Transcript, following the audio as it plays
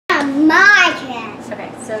my turn.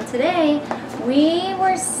 Okay, so today we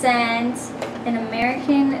were sent an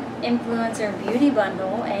American Influencer Beauty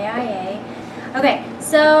Bundle, AIA. Okay,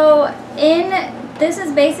 so this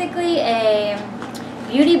is basically a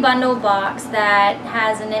beauty bundle box that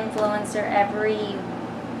has an influencer every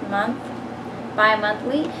month,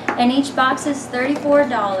 bi-monthly, and each box is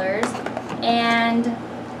 $34, and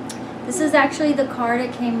this is actually the card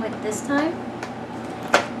it came with this time.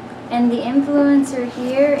 And the influencer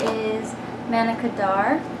here is Manika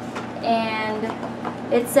Dar, and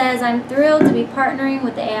it says, "I'm thrilled to be partnering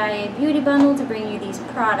with the AIA Beauty Bundle to bring you these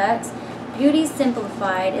products. Beauty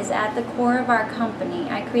Simplified is at the core of our company.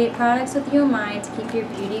 I create products with you in mind to keep your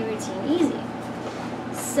beauty routine easy."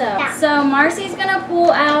 So Marcy's gonna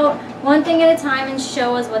pull out one thing at a time and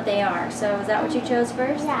show us what they are. So is that what you chose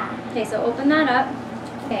first? Yeah. Okay, so open that up.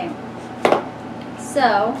 Okay.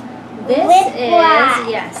 So this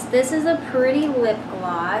this is a pretty lip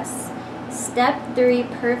gloss. Step 3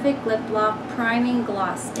 Perfect Lip Lock Priming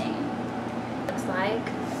Gloss Stain. Looks like.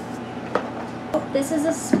 This is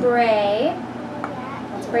a spray.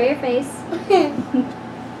 Spray your face.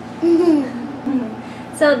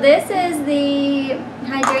 So this is the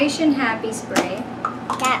Hydration Happy Spray.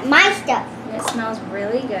 Got my stuff. It smells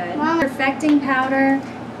really good. Perfecting powder,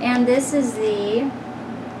 and this is the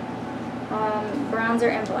bronzer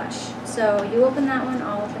and blush. So you open that one,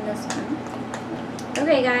 I'll open this one.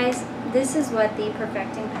 Okay guys, this is what the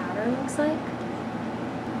perfecting powder looks like.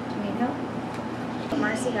 Do you need help?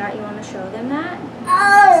 Marcy got, you want to show them that?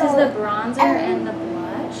 Oh. This is the bronzer and the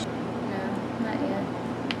blush. No, not yet.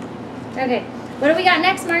 Okay, what do we got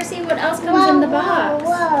next, Marcy? What else comes in the box?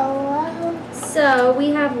 Whoa. So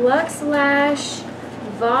we have Luxe Lash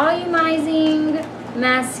Volumizing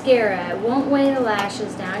Mascara. It won't weigh the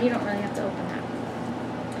lashes down. You don't really have to open that.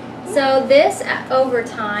 So this, over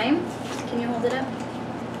time, can you hold it up?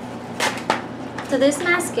 So this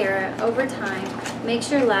mascara, over time, makes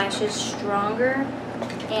your lashes stronger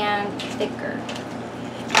and thicker.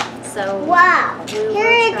 So Wow. we will Here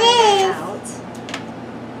try it is. that out.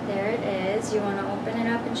 There it is. You want to open it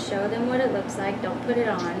up and show them what it looks like. Don't put it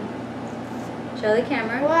on. Show the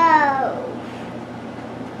camera. Whoa.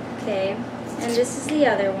 Okay. And this is the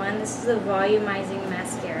other one. This is a volumizing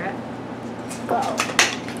mascara. Go.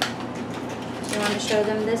 You want to show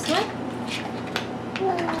them this one?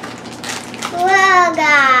 Well,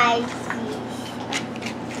 guys.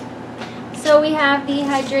 So we have the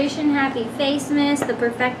Hydration Happy Face Mist, the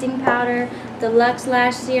Perfecting Powder, the Luxe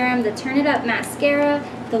Lash Serum, the Turn It Up Mascara,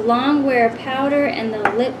 the Long Wear Powder, and the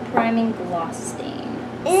Lip Priming Gloss Stain.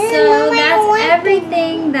 So that's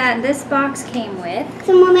everything that this box came with.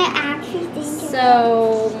 So Mama actually thinks.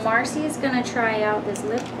 So Marcy is going to try out this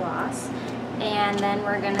lip gloss, and then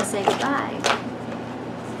we're going to say goodbye.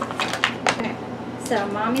 Okay. So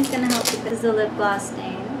Mommy's going to help you. This is the lip gloss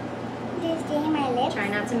stain. Just stain my lips. Try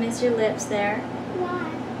not to miss your lips there.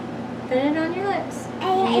 Why? Put it on your lips.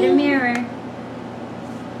 You need a mirror.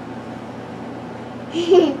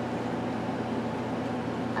 Oh,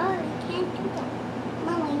 I can't do that.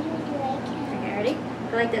 Mama, you do I can. Okay, ready?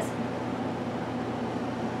 Go like this.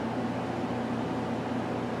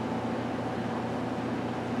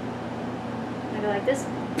 Go like this.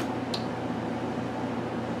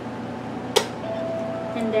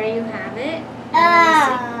 And there you have it.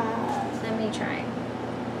 Let me try.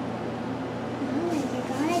 Mama, you're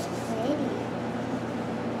pretty.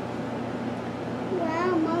 Wow,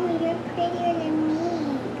 Mama, you're prettier than me.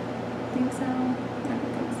 Think so? I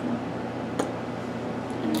don't think so.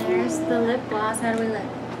 And there's the lip gloss. How do we look?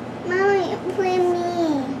 Mama, you play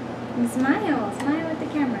me. And smile. Smile at the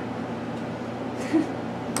camera.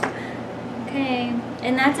 Okay.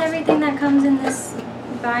 And that's everything that comes in this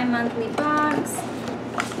bi-monthly box.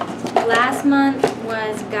 Last month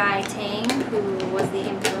was Guy Tang, who was the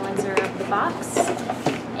influencer of the box.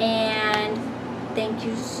 And thank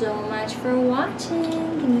you so much for watching.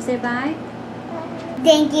 Can you say bye?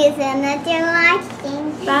 Thank you so much for watching.